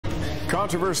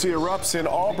Controversy erupts in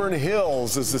Auburn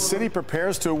Hills as the city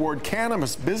prepares to award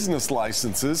cannabis business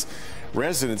licenses.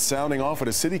 Residents sounding off at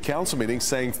a city council meeting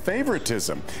saying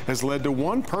favoritism has led to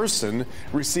one person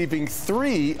receiving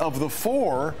 3 of the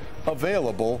 4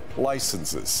 available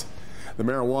licenses. The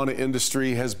marijuana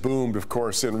industry has boomed, of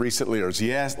course, in recent years.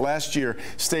 Yes, last year,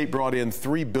 state brought in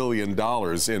 $3 billion in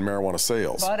marijuana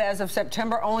sales. But as of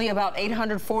September, only about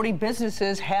 840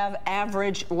 businesses have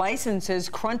average licenses.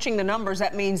 Crunching the numbers,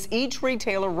 that means each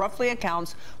retailer roughly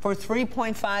accounts for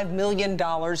 $3.5 million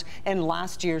in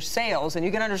last year's sales. And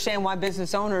you can understand why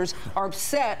business owners are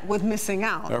upset with missing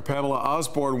out. Our Pamela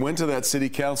Osborne went to that city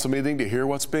council meeting to hear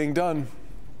what's being done.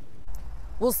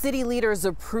 Well, city leaders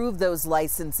approved those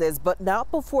licenses, but not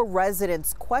before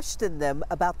residents questioned them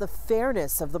about the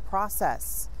fairness of the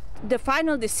process. The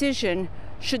final decision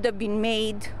should have been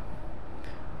made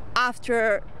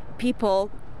after people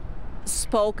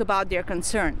spoke about their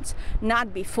concerns,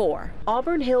 not before.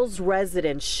 Auburn Hills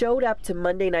residents showed up to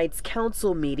Monday night's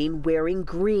council meeting wearing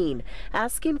green,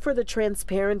 asking for the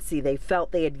transparency they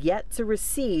felt they had yet to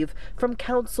receive from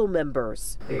council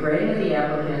members. The grading of the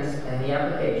applicants and the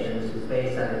applications was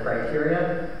based on the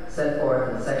criteria set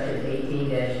forth in Section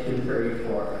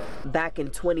 18-234. Back in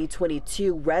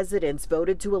 2022, residents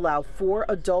voted to allow 4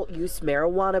 adult-use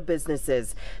marijuana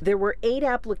businesses. There were 8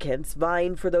 applicants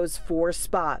vying for those 4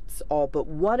 spots. All but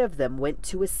one of them went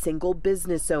to a single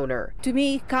business owner. To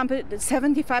me,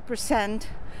 75%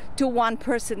 to one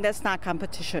person, that's not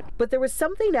competition. But there was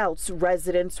something else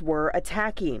residents were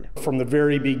attacking. From the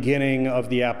very beginning of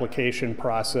the application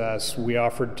process, we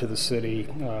offered to the city,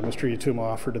 Mr. Yatuma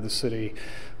offered to the city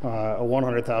a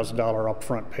 $100,000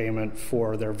 upfront payment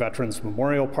for their Veterans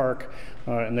Memorial Park,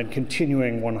 and then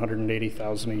continuing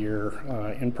 $180,000 a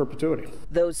year in perpetuity.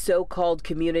 Those so-called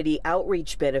community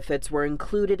outreach benefits were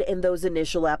included in those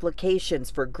initial applications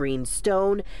for Green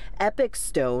Stone, Epic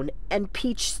Stone, and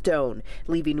Peach Stone,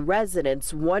 leaving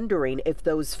residents wondering if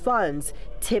those funds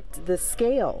tipped the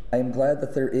scale. I am glad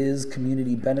that there is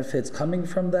community benefits coming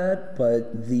from that,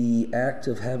 but the act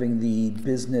of having the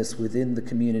business within the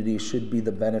community should be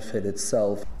the benefit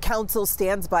itself. Council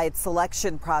stands by its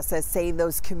selection process, saying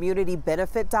those community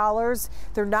benefit dollars,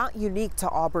 they're not unique to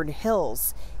Auburn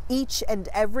Hills. Each and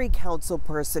every council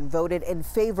person voted in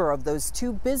favor of those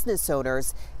 2 business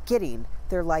owners getting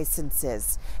their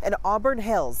licenses. In Auburn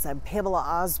Hills, I'm Pamela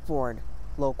Osborne,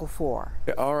 Local 4.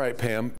 All right, Pam.